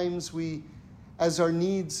certain times as our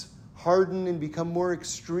needs harden and become more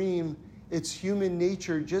extreme, it's human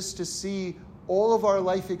nature just to see all of our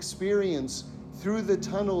life experience through the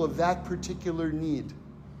tunnel of that particular need.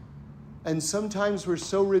 And sometimes we're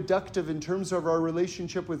so reductive in terms of our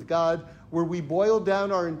relationship with God, where we boil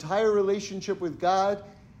down our entire relationship with God.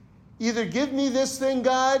 Either give me this thing,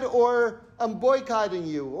 God, or I'm boycotting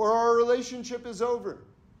you, or our relationship is over.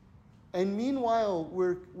 And meanwhile,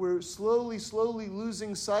 we're slowly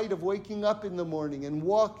losing sight of waking up in the morning and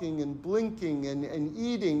walking and blinking and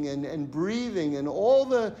eating and breathing and all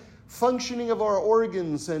the functioning of our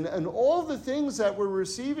organs and all the things that we're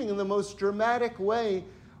receiving in the most dramatic way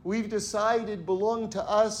we've decided belong to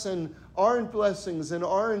us and aren't blessings and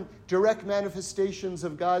aren't direct manifestations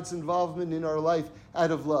of God's involvement in our life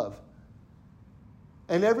out of love.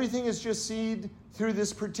 And everything is just seen through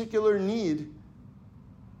this particular need.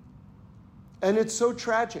 And it's so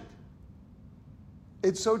tragic.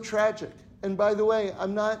 It's so tragic. And by the way,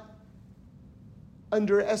 I'm not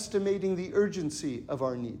underestimating the urgency of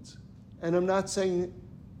our needs. And I'm not saying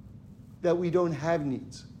that we don't have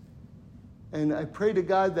needs. And I pray to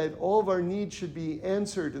God that all of our needs should be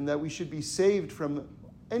answered and that we should be saved from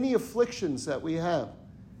any afflictions that we have.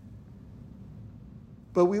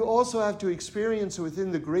 But we also have to experience it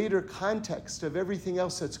within the greater context of everything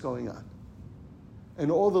else that's going on. and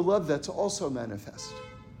all the love that's also manifest.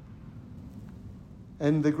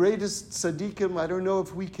 And the greatest tzaddikim, I don't know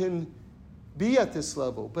if we can be at this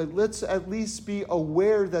level, but let's at least be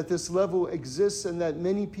aware that this level exists and that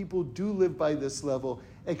many people do live by this level,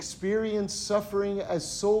 experience suffering as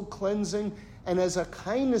soul cleansing and as a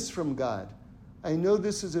kindness from God. I know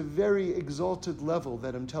this is a very exalted level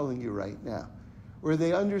that I'm telling you right now, where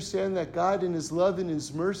they understand that God in His love and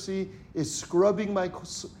His mercy is scrubbing my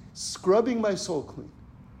soul clean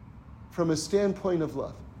from a standpoint of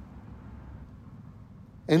love.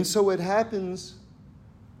 And so what happens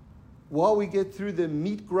while we get through the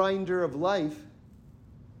meat grinder of life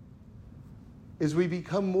is we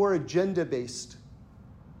become more agenda-based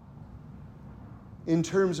in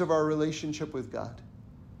terms of our relationship with God.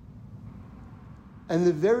 And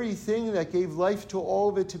the very thing that gave life to all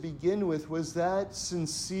of it to begin with was that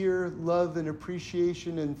sincere love and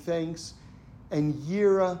appreciation and thanks and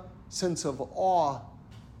yira, sense of awe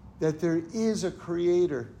that there is a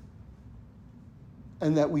creator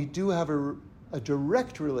and that we do have a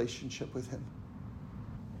direct relationship with Him.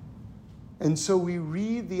 And so we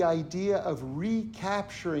read the idea of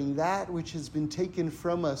recapturing that which has been taken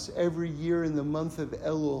from us every year in the month of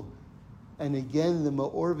Elul. And again, the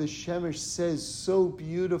Ma'or V'Shemesh says so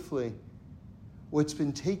beautifully, what's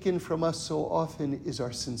been taken from us so often is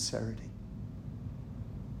our sincerity.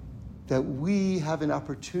 That we have an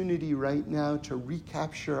opportunity right now to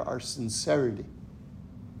recapture our sincerity.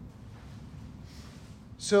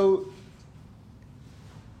 So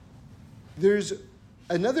there's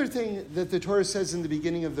another thing that the Torah says in the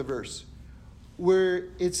beginning of the verse, where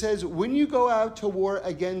it says, when you go out to war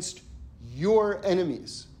against your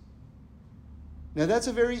enemies. Now that's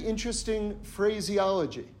a very interesting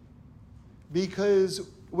phraseology, because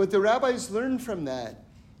what the rabbis learned from that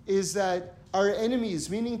is that our enemies,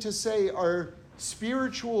 meaning to say our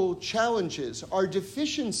spiritual challenges, our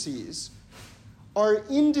deficiencies, are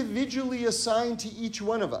individually assigned to each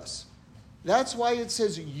one of us. That's why it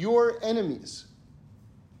says your enemies,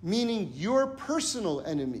 meaning your personal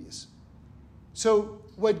enemies. So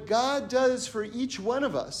what God does for each one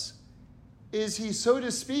of us is He, so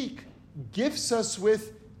to speak, gifts us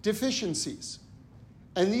with deficiencies.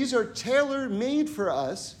 And these are tailor-made for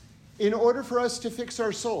us in order for us to fix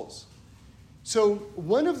our souls. So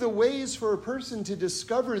one of the ways for a person to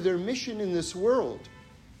discover their mission in this world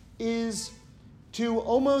is to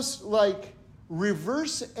almost like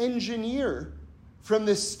reverse engineer from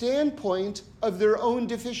the standpoint of their own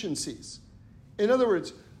deficiencies. In other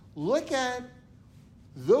words, look at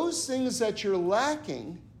those things that you're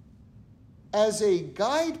lacking as a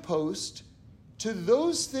guidepost to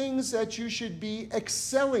those things that you should be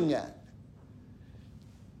excelling at.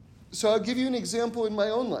 So I'll give you an example in my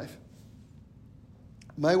own life.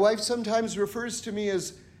 My wife sometimes refers to me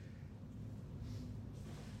as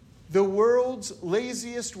the world's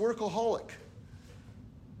laziest workaholic,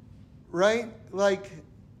 right? Like,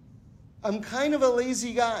 I'm kind of a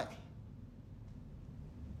lazy guy.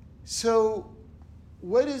 So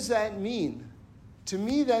what does that mean? To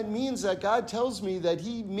me, that means that God tells me that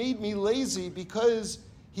He made me lazy because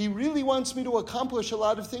He really wants me to accomplish a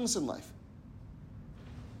lot of things in life.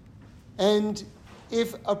 And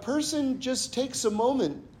if a person just takes a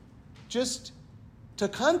moment just to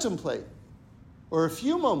contemplate, or a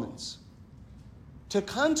few moments, to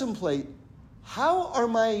contemplate how are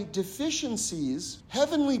my deficiencies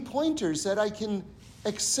heavenly pointers that I can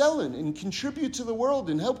excel in and contribute to the world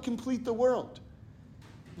and help complete the world.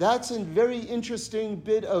 That's a very interesting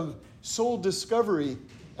bit of soul discovery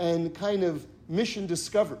and kind of mission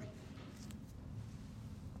discovery.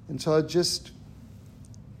 And so I'll just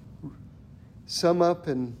sum up,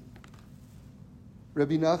 and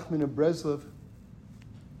Rabbi Nachman of Breslov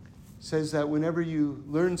says that whenever you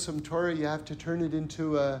learn some Torah, you have to turn it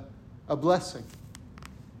into a blessing.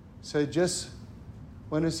 So I just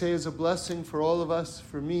want to say as a blessing for all of us,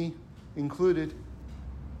 for me included,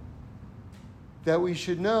 that we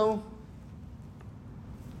should know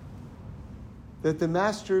that the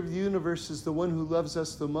Master of the universe is the one who loves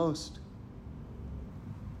us the most.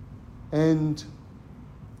 And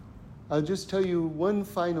I'll just tell you one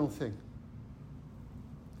final thing,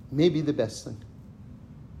 maybe the best thing.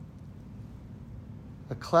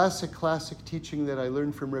 A classic teaching that I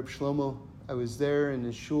learned from Reb Shlomo. I was there in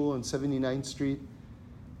his shul on 79th Street,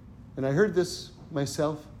 and I heard this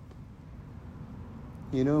myself.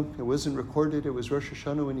 You know, it wasn't recorded. It was Rosh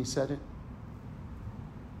Hashanah when he said it.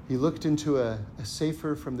 He looked into a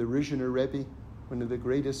sefer from the Rizhiner Rebbe, one of the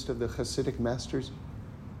greatest of the Hasidic masters,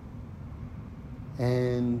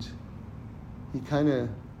 and he kind of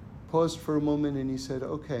paused for a moment and he said,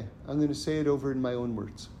 okay, I'm going to say it over in my own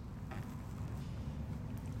words.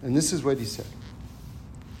 And this is what he said.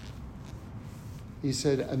 He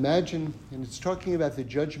said, imagine, and it's talking about the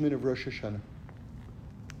judgment of Rosh Hashanah.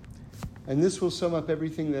 And this will sum up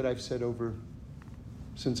everything that I've said over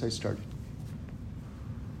since I started.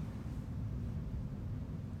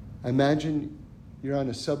 Imagine you're on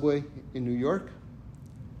a subway in New York,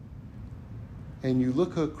 and you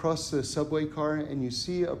look across the subway car and you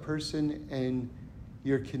see a person and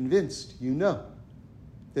you're convinced, you know,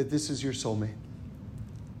 that this is your soulmate.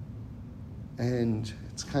 And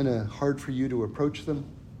it's kind of hard for you to approach them,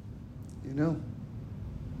 you know.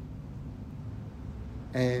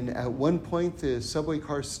 And at one point, the subway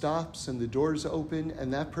car stops and the doors open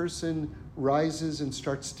and that person rises and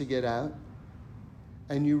starts to get out.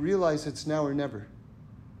 And you realize it's now or never.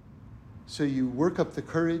 So you work up the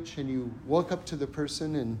courage and you walk up to the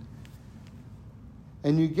person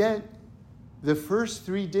and you get the first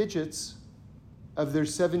 3 digits of their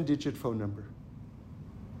 7-digit phone number.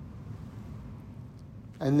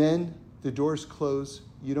 And then the doors close,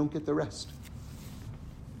 you don't get the rest.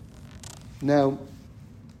 Now,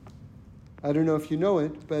 I don't know if you know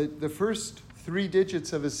it, but the first 3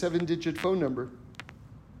 digits of a 7-digit phone number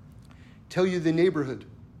tell you the neighborhood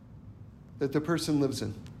that the person lives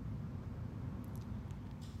in.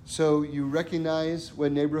 So you recognize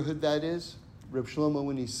what neighborhood that is. Reb Shlomo,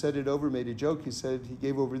 when he said it over, made a joke. He said he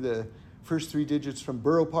gave over the first 3 digits from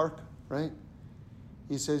Borough Park, right?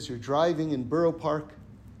 He says you're driving in Borough Park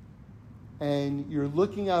and you're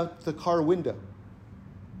looking out the car window,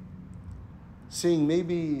 seeing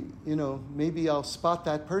maybe I'll spot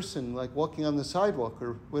that person like walking on the sidewalk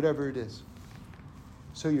or whatever it is.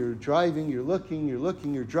 So you're driving, you're looking,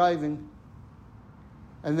 you're driving.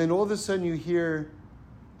 And then all of a sudden you hear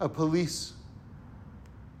a police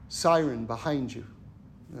siren behind you.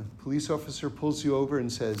 A police officer pulls you over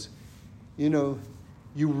and says, you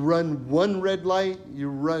run 1 red light, you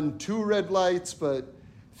run 2 red lights, but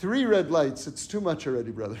 3 red lights, it's too much already,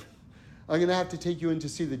 brother. I'm going to have to take you in to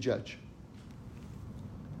see the judge.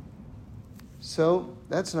 So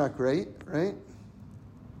that's not great, right?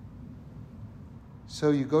 So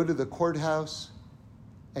you go to the courthouse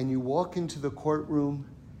and you walk into the courtroom,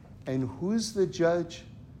 and who's the judge?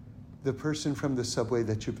 The person from the subway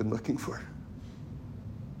that you've been looking for.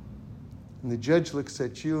 And the judge looks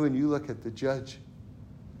at you and you look at the judge.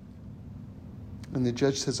 And the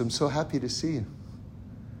judge says, I'm so happy to see you.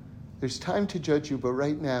 There's time to judge you, but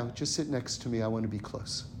right now, just sit next to me. I want to be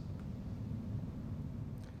close.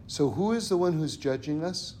 So who is the one who's judging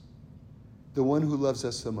us? The one who loves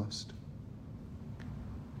us the most.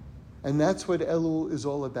 And that's what Elul is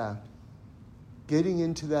all about. Getting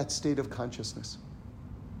into that state of consciousness.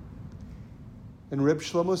 And Reb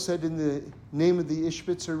Shlomo said in the name of the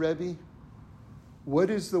Ishbitzer Rebbe, what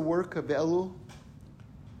is the work of Elul?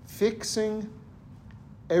 Fixing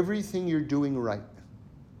everything you're doing right.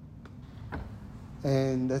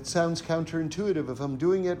 And that sounds counterintuitive. If I'm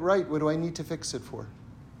doing it right, what do I need to fix it for?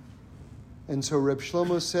 And so Reb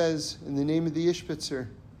Shlomo says, in the name of the Ishbitzer,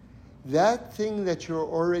 that thing that you're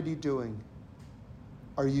already doing,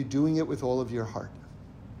 are you doing it with all of your heart?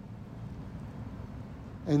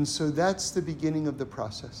 And so that's the beginning of the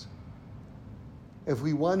process. If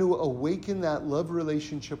we want to awaken that love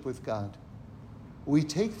relationship with God, we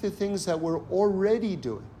take the things that we're already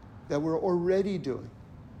doing,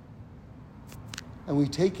 and we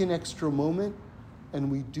take an extra moment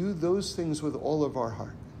and we do those things with all of our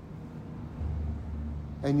heart.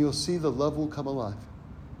 And you'll see the love will come alive.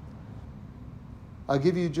 I'll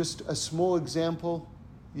give you just a small example.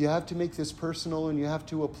 You have to make this personal and you have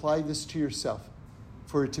to apply this to yourself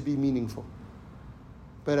for it to be meaningful.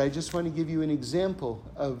 But I just want to give you an example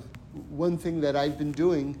of one thing that I've been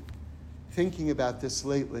doing, thinking about this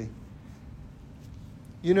lately.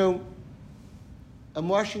 I'm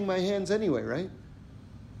washing my hands anyway, right?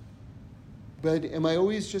 But am I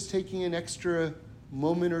always just taking an extra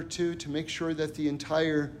moment or two to make sure that the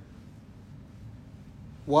entire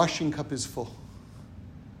washing cup is full?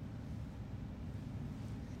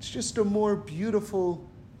 It's just a more beautiful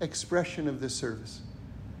expression of this service.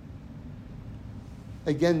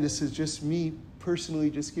 Again, this is just me personally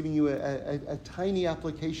just giving you a tiny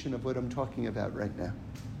application of what I'm talking about right now.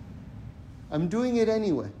 I'm doing it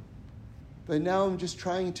anyway, but now I'm just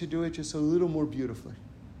trying to do it just a little more beautifully.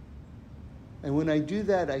 And when I do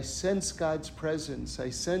that, I sense God's presence. I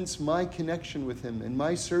sense my connection with Him and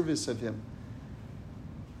my service of Him.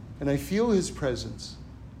 And I feel His presence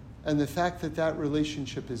and the fact that that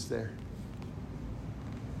relationship is there.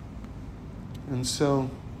 And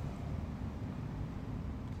so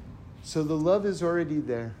the love is already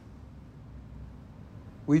there.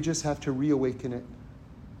 We just have to reawaken it.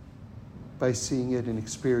 by seeing it and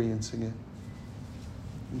experiencing it.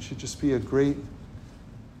 It should just be a great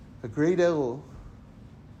Elul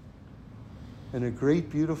and a great,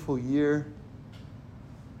 beautiful year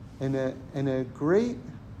and a great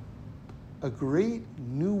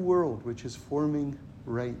new world which is forming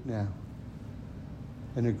right now,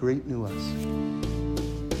 and a great new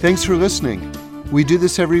us. Thanks for listening. We do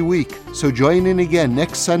this every week, so join in again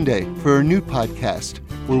next Sunday for a new podcast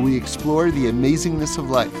where we explore the amazingness of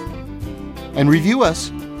life. And review us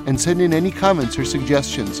and send in any comments or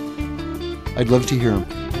suggestions. I'd love to hear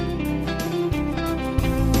them.